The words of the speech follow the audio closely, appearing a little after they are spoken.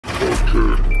Racks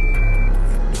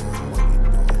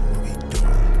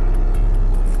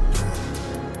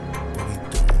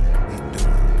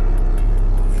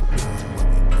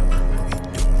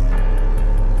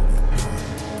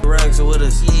with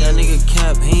us. That nigga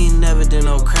cap, he ain't never did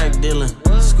no crack dealing.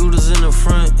 Scooters in the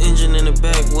front, engine in the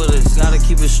back with us. Gotta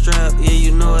keep it strapped, yeah,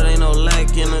 you know it ain't no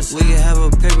lack in us. We can have a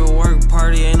paperwork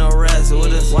party, ain't no rats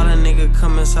with us. Why that nigga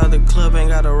come inside the club, ain't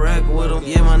got a rack with him?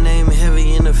 Yeah, my name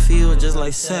heavy in the field, just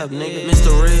like Sap, nigga.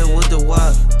 Mr. Red with the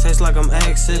wop, tastes like I'm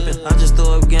axe sipping. I just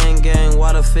throw up gang,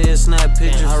 why the feds snap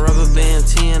pictures? I rubber band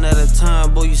 10 at a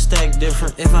time, boy, you stack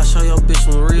different. If I show your bitch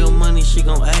some real money, she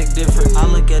gon' act different. I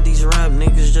look at these rap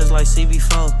niggas just like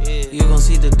CB4. You gon'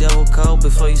 see the devil cold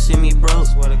before you see me broke.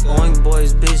 Oink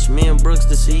boys, bitch, me and Brooks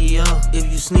the CEO. If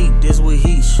you sneak, this with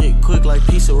heat, shit quick like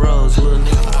piece of rolls, little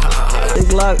nigga. Big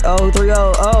Glock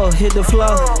 0300, hit the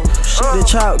flow. Shoot the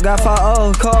chop, got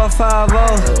 5-0, call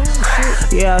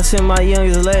 5-0. Yeah, I sent my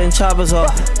youngest letting choppers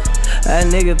off. That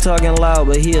nigga talking loud,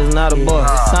 but he is not a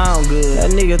boss. It sound good.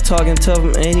 That nigga talking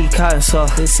tough and he cotton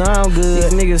soft. It sound good.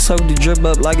 That nigga soak the drip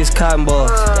up like it's cotton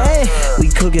balls. Hey, we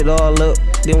cook it all up,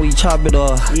 then we chop it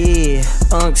off. Yeah,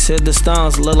 Unc said the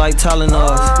stones look like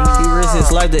Tylenol. He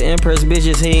wrists like the Empress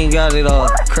bitches, he ain't got it all.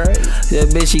 Crazy.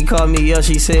 That bitch, she called me up,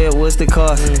 she said, what's the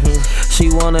cost? She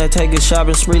wanna take a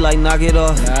shopping spree like knock it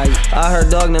off. I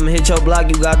heard dog them hit your block,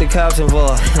 you got the cops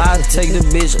involved. I take the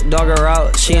bitch, dog her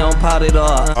out, she don't pot it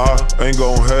off. I ain't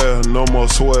gon' have no more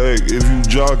swag if you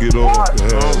jog it off.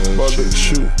 I'm about to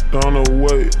shoot down the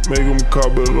way, make them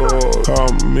cop it off. How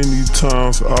many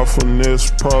times I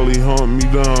finesse probably hunt me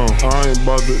down. I ain't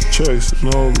about to chase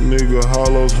no nigga,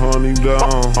 hollows honey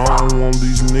down. I don't want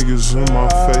these niggas in my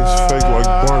face, fake like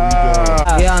Barbie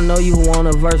doll. Yeah, I know you want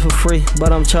a verse for free,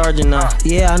 but I'm charging now.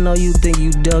 Yeah, I know you think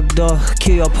you ducked off,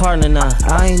 kill your partner now.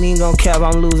 I ain't even gon' cap,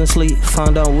 I'm losing sleep,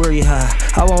 found out where you high.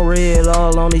 I want red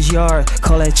all on this yard,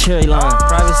 call that cherry line.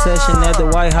 Private session at the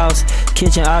White House,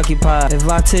 kitchen occupied. If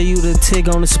I tell you the tick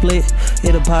on the split,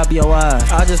 it'll pop your eyes.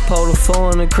 I just pour the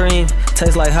 4 in the cream,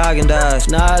 tastes like Haagen-Dazs.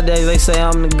 Nowadays they say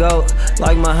I'm the GOAT,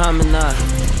 like Muhammad Ali.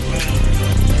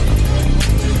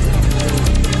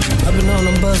 I've been on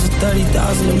them bus with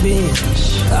 30,000 and been.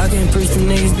 I can preach to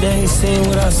niggas, they ain't seen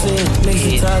what I seen. Mix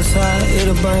the top side,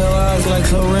 it'll burn your eyes like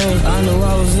chlorine. I knew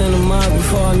I was in the mind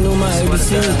before I knew my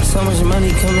ABC. So much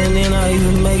money coming in, I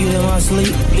even make it in my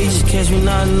sleep. Bitches catch me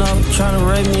nodding off, trying to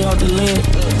rape me off the lid.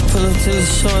 Pull up to the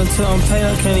show until I'm paid,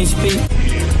 I can't even speak.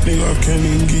 Nigga, I can't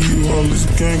even give you all this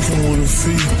gang, come with a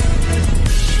fee.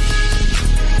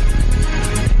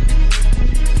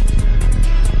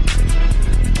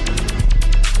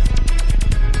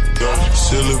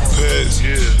 Silly packs,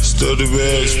 study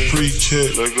bags,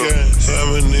 pre-check.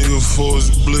 Have a nigga for his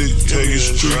blick, take his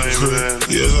street cred.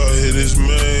 Yes, I hit his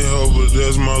main hoe, but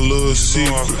that's my little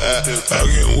secret. I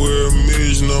can't wear a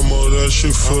midge no more, that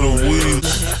shit for the weed.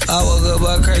 I woke up,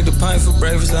 I cracked the pint for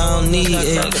breakfast, I don't need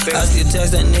it. I still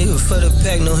text that nigga for the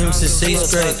pack, know him since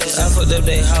 6th grade. I fucked up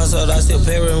they household, I still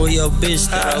pairing with your bitch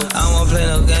though. I don't wanna play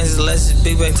no games unless it's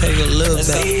big back, take a look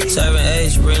back. Serving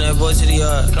age, bring that boy to the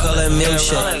yard, call that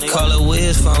milkshake. Call it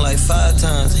Wiz phone like 5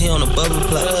 times, he on the bubble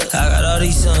plot. I got all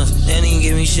these sons, they didn't even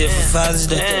give me shit for Father's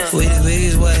Day. We the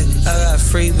biggest way, I got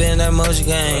free band that motion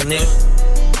gang, nigga.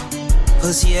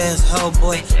 Pussy ass hoe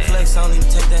boy, flex on him,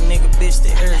 take that nigga bitch to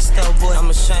every store boy. I'm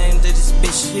ashamed that this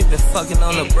bitch she been fucking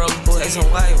on the broke boy. Take some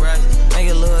white rice, make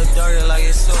it a little darker like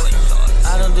it's soy.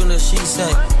 I don't do the she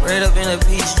say, red up in a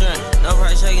peach drink. No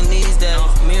price shaking these days,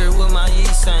 mirror with my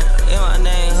yeast saint. And my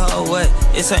name hoe wet,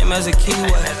 it same as a keyway.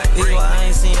 Big why I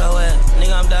ain't seen your ass,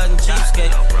 nigga I'm dodging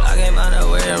cheapskate. I can't buy no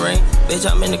wedding ring, bitch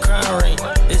I'm in the crown ring.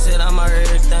 Bitch said I'm out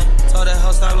everything, told that hoe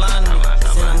stop lying to me.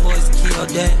 Send them boys to kill your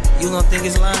dad, you gon' think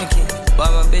it's Lion King.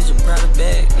 Bought my bitch a Prada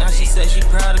bag, now she said she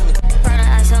proud of me. Proud of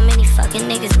eyes, so many fucking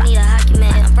niggas need a hockey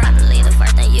man. I'm probably the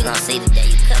first thing you gon' see the day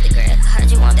you cut the grass. Heard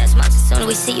you want that smoke, as soon as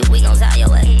we see you, we gon' zao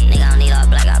your ass. Nigga, I don't need all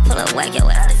black, I pull up, whack your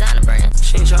ass, designer brand.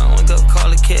 She ain't tryna wake up, call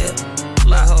a cab,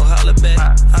 like hoe holla back.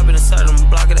 I been inside them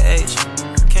block of the H,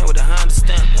 came with a Honda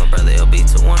stamp. My brother LB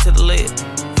took one to the leg,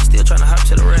 still tryna hop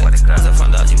to the rack. Once I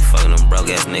found out you fucking them broke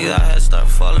ass niggas, I had to start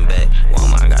falling back.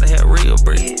 Walmart gotta have real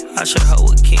brick, I should hoe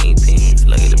with Kingpin.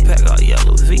 Look at the pack all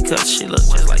yellow, V-cut shit look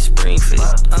just like Springfield.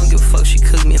 I don't give a fuck, she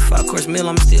cooked me a 5-course meal,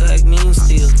 I'm still act mean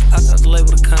still. I thought the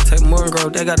label to contact Morgan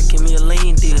Grove, they gotta give me a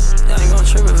lean deal. I ain't gon'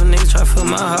 trip if a nigga try to fill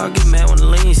my heart, get mad when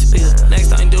the lean spill. Next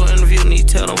time you do an interview, need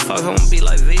to tell them fuck, I wanna be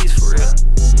like Veeze for real.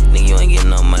 Nigga, you ain't getting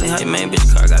no money, how your main bitch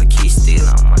car got a key still.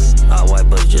 All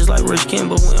white boys just like Rich Ken,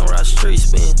 but we don't ride street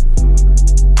spin.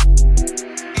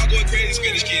 I'm going crazy,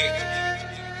 Spanish kid.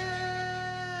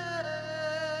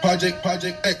 Project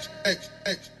X.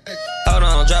 Hold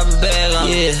on, drop a bag on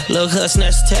him. Yeah, Lil' Cuz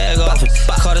snatched the tag off him.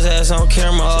 Caught his ass on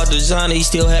camera, all designer, he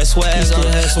still had swag on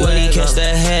him. When he catch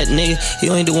that hat, nigga,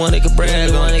 you ain't the one that can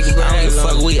brag on it. I don't give a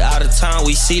fuck, we out of town,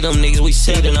 we see them niggas, we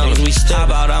steppin' on them. How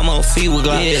about I'm on feet with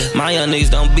Glock? Yeah. My young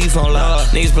niggas don't beef on live.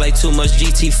 Niggas play too much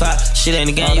GT5, shit ain't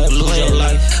a game, you can lose your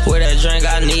life. Where that drink,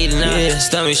 I need it now. Yeah.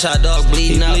 Stomach shot, dog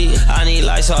bleeding out. I need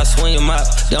lights, so I swing him out.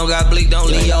 Don't got bleak, don't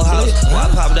leave your house. Well, I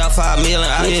popped out 5 million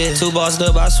out. Yeah. 2 bossed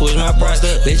up, I switch my price.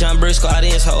 Bitch, I'm brick squad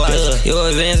in, so your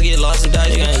advance get lost in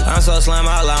dice game. I'm so slime,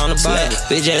 I lie on the bike.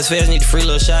 Bitch ass fast, need the free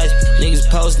little shots. Niggas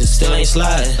posted, still ain't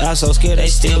sliding. I'm so scared, they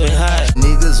still been hiding.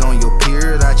 Niggas on your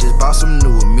period, I just bought some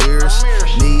new mirrors.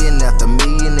 Million after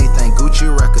million, they think Gucci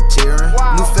racketeering.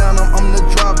 New Phantom, I'm the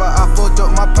driver, I fucked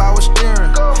up my power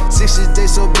steering. 60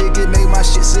 days so big, it made my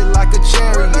shit sit like a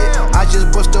chariot. I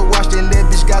just bust a watch, and that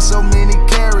bitch got so many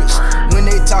carats. When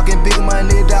they talking big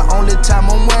money, the only time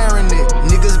I'm wearing it.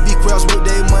 Niggas be cross with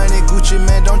their money, Gucci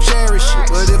man don't cherish it.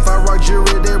 But if I rock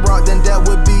jewelry they rock, then that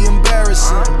would be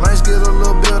embarrassing. Might get a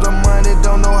little bit of money,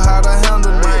 don't know how to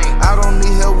handle it. I don't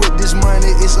need help with this money,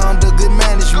 it's under good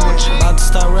management. About to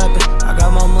start rapping, I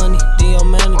got my money, then your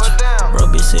manager.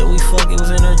 Bro, bitch said we fuck, it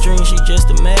was in her dream, she just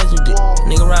imagined it.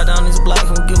 Nigga ride down this block,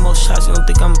 he gon' get more shots, you don't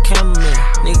think I'm a cameraman.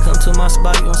 Nigga come to my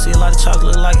spot, you gon' see a lot of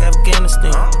chocolate like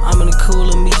Afghanistan. I'm in the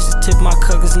cooler, me just tip my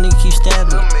cut, cause nigga keep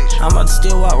stabbing me. I'm about to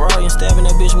steal out Rollin, stabbing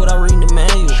that bitch without reading the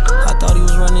manual. I thought he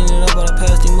was running it up, but I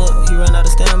passed him up, he ran out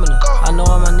of stamina. I know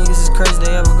all my niggas is crazy,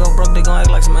 they ever go broke, they gon'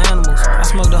 act like some animals. I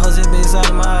smoked the Jose bitch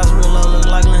out of my eyes, real low, look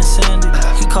like insanity.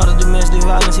 He caught a domestic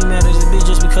violence, he mad at his bitch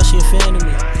just because she offended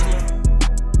me.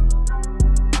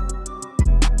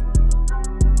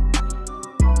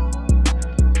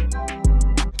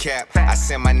 Cap, I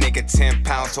sent my nigga 10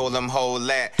 pounds, told him hold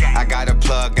that. I got a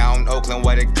plug out in Oakland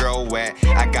where the grow at.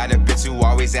 I got a bitch who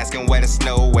always asking where the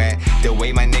snow at. The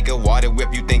way my nigga water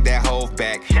whip, you think that hold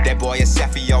back. That boy a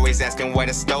chef, he always asking where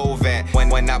the stove at.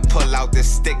 When I pull out the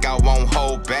stick, I won't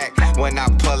hold back. When I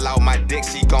pull out my dick,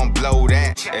 she gon' blow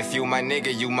that. If you my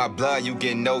nigga, you my blood, you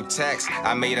get no tax.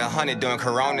 I made 100 during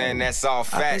Corona and that's all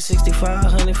facts. I paid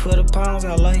 6,500 for the pounds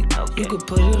I like. You could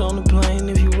put it on the plane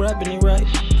if you rapping it right.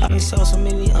 I been saw so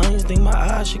many onions, think my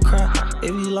eyes should cry. If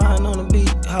you lying on the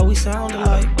beat, how we sound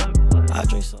alike. I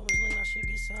drink so much lean, I should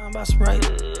get signed by Sprite.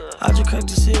 I just cracked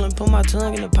the ceiling, put my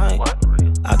tongue in the pint.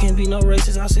 I can't be no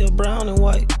racist, I sell brown and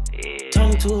white.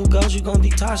 Turn into a ghost, you gon'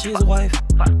 detox his wife.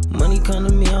 Money come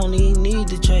to me, I don't even need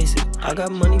to chase it. I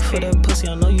got money for that pussy,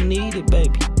 I know you need it,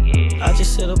 baby. I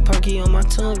just set a perky on my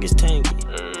tongue, it's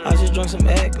tanky. I just drank some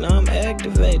act, now I'm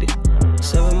activated.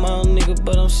 7 mile nigga,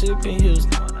 but I'm sipping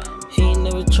Houston. He ain't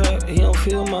never trapped, he don't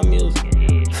feel my music.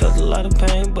 Felt a lot of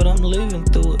pain, but I'm living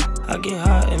through it. I get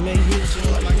high and make hits.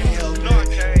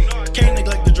 Can't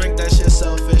neglect to drink, that shit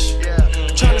selfish.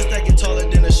 Tryna stack it taller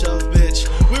than a shelf, bitch.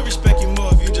 We respect you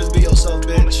more if you just be yourself,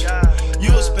 bitch.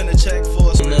 You'll spend a check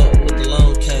for us. With the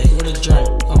long K, with a drink,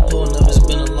 I'm pulling up, it's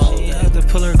been a long day. I had to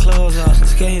pull her clothes off,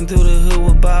 skating through the hood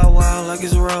with Bow Wow like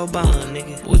it's roadbound,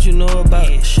 nigga. What you know about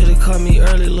it? Should've caught me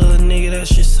early, little nigga, that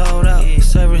shit sold out.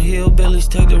 Serving hillbillies,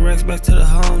 take the Rex back to the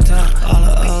hometown. All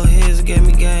the old heads gave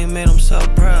me game, made them so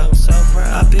proud.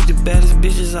 I picked the baddest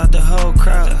bitches out the whole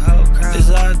crowd. This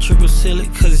eye triple silly,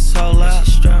 cause it's so loud.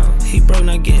 He broke,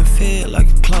 not getting fed like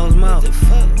a closed mouth.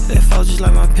 That fall just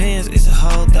like my pants, it's a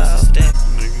whole thousand.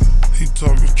 Nigga, he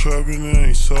talking trapping and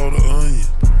ain't sold the onion.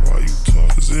 Why you talking?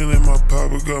 Cause in my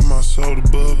papa got my soda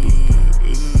bubbly.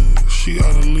 She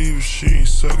gotta leave if she ain't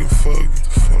sucking fuck.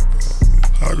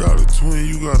 I got a twin,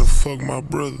 you gotta fuck my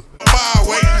brother.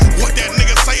 Wait, what that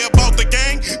nigga say about the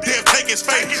gang? They'll take his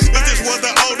fate. If this was the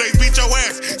old days, beat your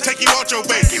ass, take you out your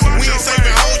base. We ain't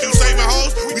saving hoes, you saving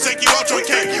hoes, we take you out your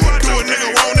cake. Do a nigga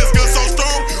wrong, this gun so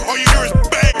strong, all you hear is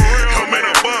bang. I'm in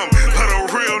a bum, let a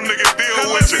real nigga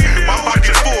deal with you. My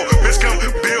pocket's full, bitch come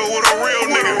build with a real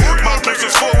nigga. My place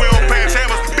is full, we don't pass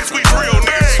hammers, bitch we real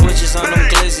niggas. Switches on them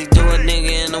glizzy, do a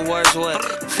nigga in the worst way.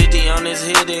 50 on his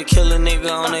head, they'll kill a nigga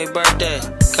on their birthday.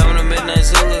 Coming to midnight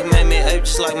zoo, made me ape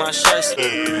just like my shirt.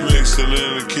 Mixing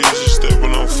in the kitchen,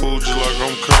 stepping on food just like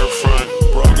I'm Kurt Frank.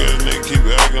 Broke ass nigga keep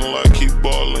acting like he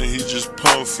ballin', he just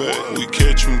pump fat. We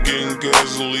catch him getting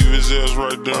gas and leave his ass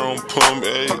right there on pump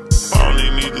 8. I don't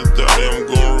even need to die, I'm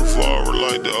going revolver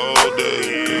like the old days.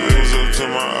 Rings up to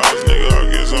my eyes, nigga,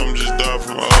 I guess I'm just die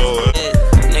from old age.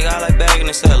 Nigga, I like bagging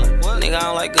and selling. Nigga, I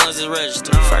don't like guns just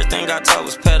registered. First thing I taught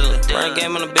was peddling. Run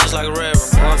game on a bitch like a reverend.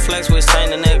 One flex with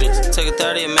Saint the necklace. Took a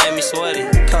 30, it made me sweaty.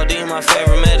 Codeine my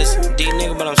favorite medicine. D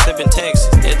nigga, but I'm sipping Texas.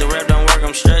 If the rap don't work,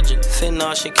 I'm stretching.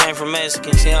 Fentanyl shit came from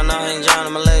Mexicans. Hell no, I ain't John,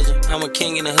 I'm a legend. I'm a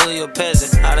king in the hood, you a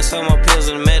peasant. I done sold my pills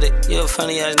in the medic. You a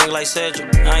funny ass nigga like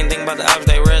Cedric. I ain't think about the ops,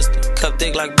 they rested. Cup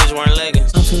thick like bitch wearing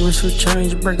leggings. I'm too rich for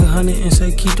change, break 100 and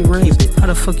say keep the rest. How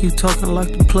the fuck you talking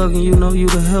like the plug and you know you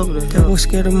the help? That boy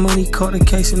scared of money, caught a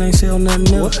case and ain't sell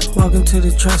nothing else. Walking to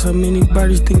the trash, how many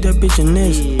birdies think that bitch a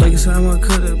nest? Like it's time I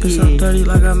cut that bitch up dirty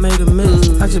like I made a mess.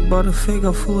 I just bought a fake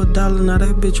up for $1, now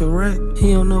that bitch a rat.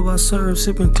 He don't know about serve,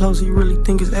 sipping close, he really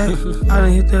think it's act. I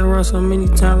done hit that road so many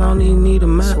times, I don't even need a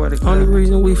map. Only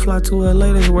reason we fly to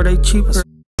LA, that's where they cheaper.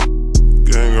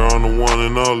 Gang on the one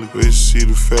and only. They see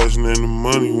the fashion and the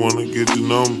money, wanna get the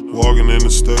number. Walking in the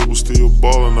stable, still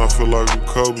ballin', I feel like I'm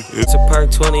Kobe. It's a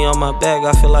perk 20 on my back,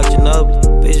 I feel like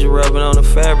Ginobili. Bitch rubbing on the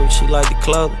fabric, she like the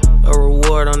clothing. A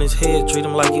reward on his head, treat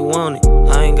him like he want it.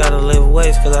 I ain't gotta live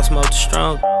waste, cause I smoke the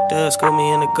strong. Dad school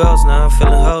me in the ghost, now I'm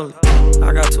feeling holy.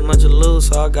 I got too much to lose,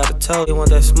 so I gotta tote. He want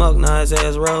that smoke, now his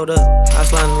ass rolled up. I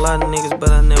slide a lot of niggas, but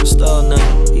I never stole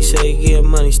nothing. He said he getting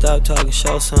money, stop talking,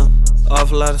 show something.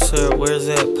 Awful lot of syrup, where's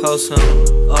that? Post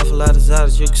something. Awful lot of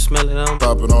Zadas, you can smell it on.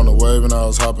 Hopping on the wave and I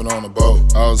was hopping on the boat.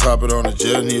 I was hopping on the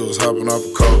jet and he was hopping off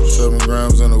a coach. 7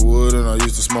 grams in the wood and I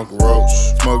used to smoke a roach.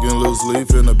 Smoking loose leaf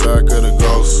in the back of the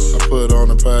ghost. I put on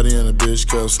the patty and the bitch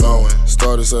kept snowing.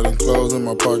 Started selling clothes and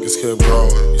my pockets kept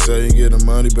growing. You say you getting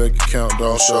money, bank account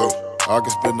don't show. I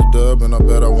can spend the dub and I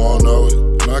bet I won't know it.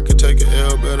 And I can take an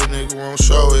L, bet a nigga won't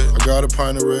show it. I got a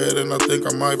pint of red and I think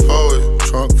I might pour it.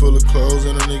 Trunk full of clothes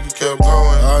and a nigga kept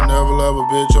going. I never love a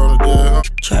bitch on the dead.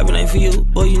 Trapping ain't for you,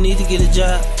 boy, you need to get a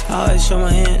job. I always show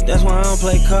my hand, that's why I don't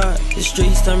play cards. The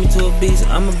streets turn me to a beast,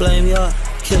 I'ma blame y'all.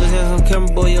 Killers ass on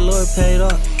camera, boy, your lord paid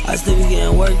off. I still be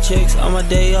getting work checks on my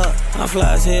day off. I'm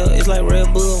fly as hell, it's like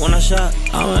Red Bull when I shot.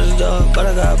 I'm underdog, but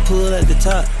I got pulled at the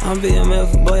top. I'm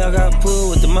BMF, boy, I got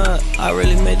pulled with the mob. I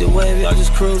really made the wave, y'all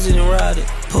just cruising and ride it.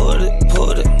 Poured it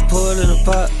in a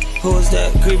pot. Who is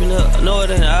that creeping up? I know it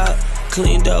ain't out.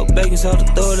 Cleaned up, baking soda,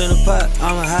 throw it in a pot.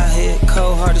 I'm a hot head,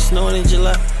 cold hearted, snowing in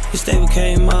July. His stable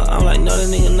came out, I'm like, no, that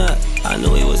nigga not. I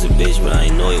knew he was a bitch, but I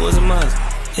ain't know he was a monster.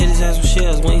 Hit his ass with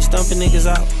shells when he stumping niggas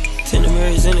out. Tender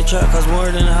mirrors in the trap, cause more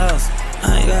than the house.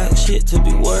 I ain't got shit to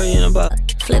be worrying about.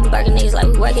 Flipping burger niggas like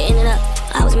we working in and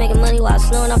out. I was making money while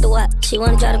snowing off the watch. She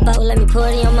wanna try the boat, let me pour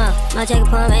it in your mouth. My jacket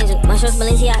Palm Angel, my shorts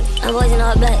Balenciaga. I'm boys in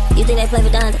all black, you think they play for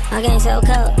Donda. My gang so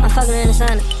cold, I'm fucking her in the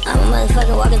sauna. I'm a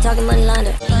motherfucking walking, talking money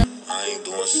launder. I ain't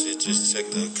doing shit, just check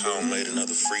the account, made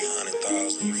another free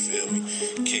 100,000, you feel me?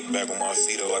 Kick back on my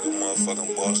feet up like a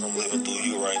motherfucking boss. I'm living through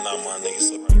you right now, my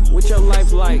niggas. What your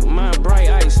life like? Mine bright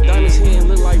ice. Diamonds hitting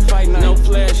look like fight night. No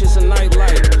flash, it's a night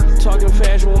light. Talking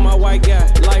fashion with my white guy.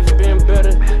 Life been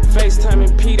better.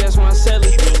 FaceTiming P, that's my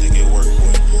celly.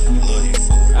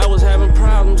 I was having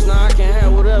problems, now I can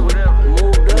have whatever.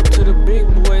 Moved up to the big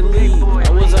boy league.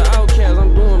 I was an outcast,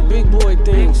 I'm doing big boy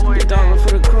things. $1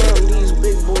 for the crumb, these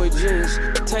big boy jeans.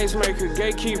 Tastemaker,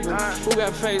 gatekeeper. Who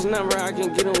got face number? I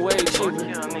can get them way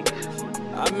cheaper.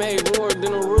 I made more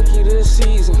than a rookie this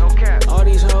season. All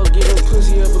these hoes getting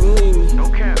pussy up, believe me.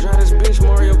 Drive this bitch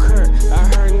Mario Kart. I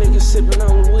heard niggas sipping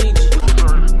on Luigi.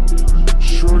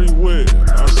 Shorty wet,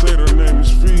 I said her name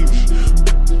is Veeze.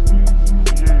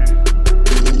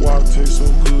 The water tastes so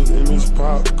good in this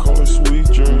pot, call it sweet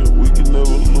drink. We can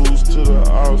never lose to the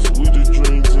odds. We the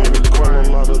dreams in it, call a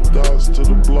lot of dots to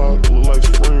the block, look like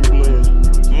spring blend.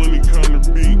 Money kind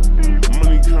of beat,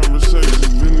 money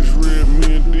conversation, finish red,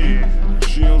 me and D.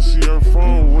 She don't see her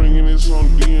phone ringing, it's on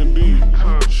D&D.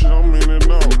 Shit, I'm in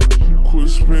and out. Quit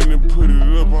spending, put it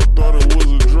up, I thought it was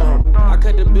a drop. I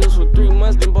cut the bills for 3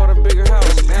 months, then bought a bigger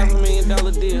house.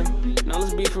 $500,000 deal. Now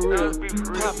let's be for real.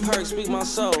 Pop perks speak my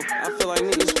soul. I feel like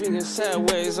niggas speaking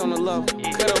sideways on the low.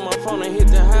 Cut up my phone and hit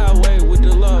the highway with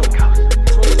the low.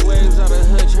 20 waves out of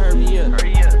Hutch, hurry up.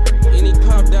 Any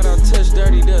pop that I touch,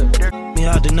 dirtied up. Me,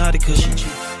 I denied it cause she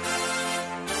cheap.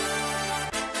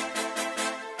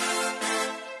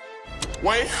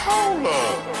 Wait, hold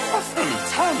up. I finna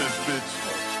turn this bitch.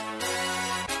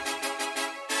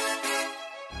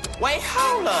 Wait,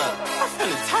 hold up. I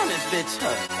finna turn this bitch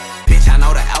up. Bitch, I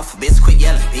know the alphabets, quit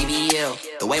yelling,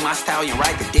 BBL. The way my stallion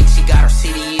write the dick, she got her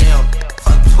CDL.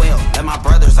 Fuck 12, let my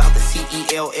brothers out the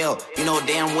CELL. You know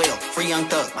damn well, free young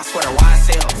thug, I swear to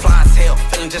YSL. Fly as hell,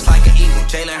 feeling just like an eagle.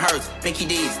 Jalen Hurts, Mickey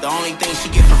D's, the only thing she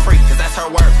get for free, cause that's her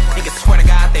worth. Niggas swear to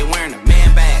God they wearing a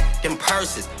man bag, them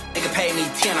purses. Nigga paid me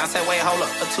 10, I said wait, hold up,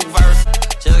 for 2 verses.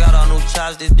 Just got all new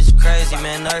chops, this bitch crazy,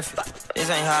 man, nerf it. This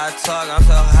ain't how I talk, I'm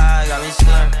so high, got me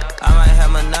slurring. I might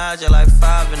have Menage at like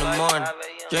 5 in the morning.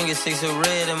 Drinking 6 of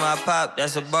red in my pop,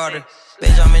 that's a barter.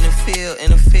 Bitch, I'm in the field,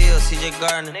 CJ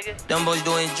Gardner. Them boys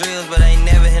doing drills, but I ain't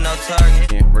never hit no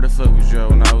target. Yeah, where the fuck was you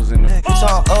when I was in the Bitch,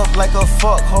 I'm up like a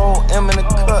fuck hole, M in the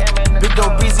cut. Big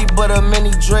dope breezy, but a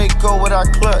mini Draco with our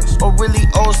clutch. Or really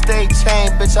old state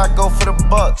chain, bitch, I go for the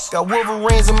bucks. Got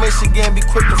Wolverines in Michigan, be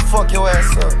quick to fuck your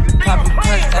ass up. Poppin'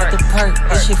 perk after perk,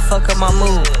 this shit fuck up my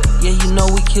mood. Yeah, you know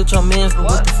we killed your mans, but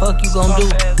what the fuck you gon' do?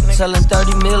 Selling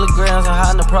 30 milligrams and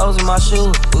hiding the pros in my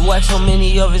shoes. We watch so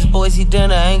many of his boys, he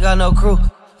dinner, ain't got no crew.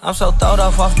 I'm so throwed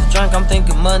off the drink, I'm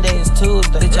thinking Monday is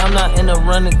Tuesday. Bitch, I'm not in the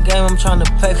running game, I'm trying to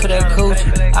pay for that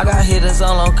coochie. I got hitters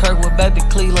all on Kirk with baby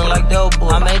Cleveland like dope boy.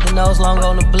 I made the nose long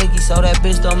on the blicky so that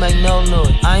bitch don't make no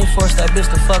noise. I ain't forced that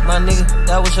bitch to fuck my nigga,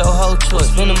 that was your whole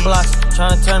choice. Spinning blocks,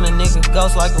 trying to turn a nigga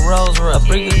ghost like a Rolls Royce. I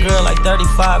bring a girl like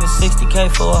 35 and 60K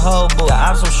for a whole boy.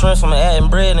 Got some shrimps, I'm adding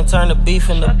bread and turn the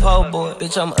beef into po' boy.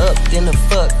 Bitch, I'm up in the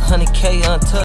fuck, 100K untouched.